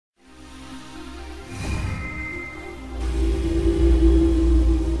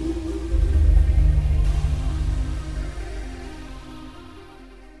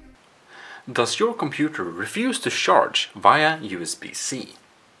Does your computer refuse to charge via USB-C?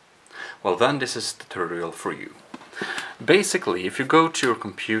 Well, then this is the tutorial for you. Basically, if you go to your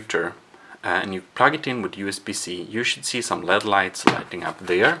computer and you plug it in with USB-C, you should see some LED lights lighting up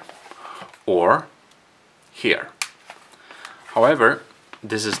there or here. However,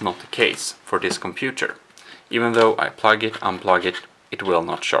 this is not the case for this computer. Even though I plug it, unplug it, it will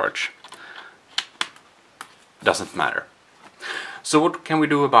not charge. Doesn't matter. So what can we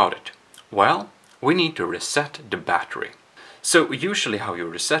do about it? Well, we need to reset the battery. So usually how you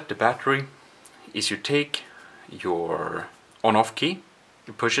reset the battery is you take your on-off key,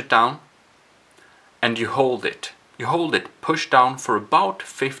 you push it down, and you hold it. You hold it pushed down for about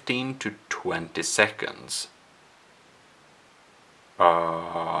 15 to 20 seconds.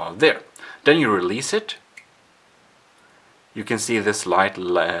 There. Then you release it. You can see this light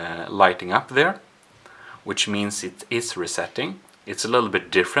lighting up there, which means it is resetting. It's a little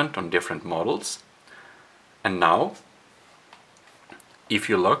bit different on different models. And now, if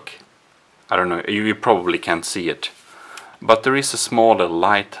you look, I don't know, you probably can't see it, but there is a small little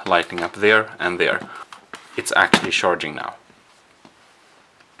light lighting up there and there. It's actually charging now.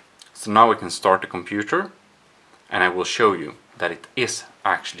 So now we can start the computer and I will show you that it is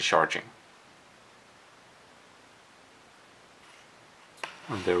actually charging.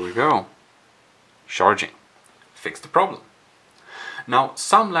 And there we go. Charging. Fixed the problem. Now,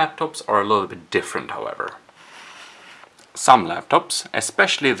 some laptops are a little bit different, however. Some laptops,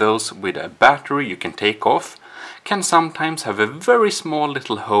 especially those with a battery you can take off, can sometimes have a very small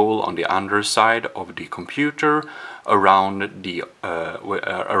little hole on the underside of the computer around the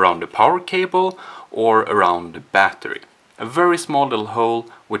power cable or around the battery. A very small little hole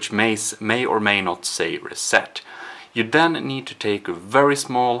which may or may not say reset. You then need to take a very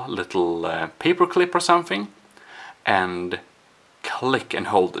small little paper clip or something and click and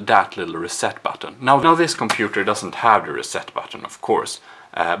hold that little reset button. Now this computer doesn't have the reset button, of course,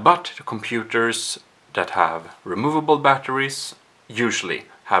 but the computers that have removable batteries usually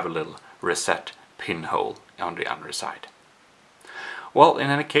have a little reset pinhole on the underside. Well, in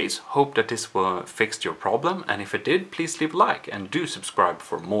any case, hope that this will fix your problem, and if it did, please leave a like and do subscribe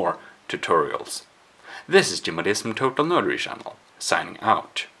for more tutorials. This is G11 Total Nerdery channel, signing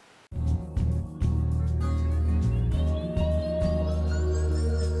out.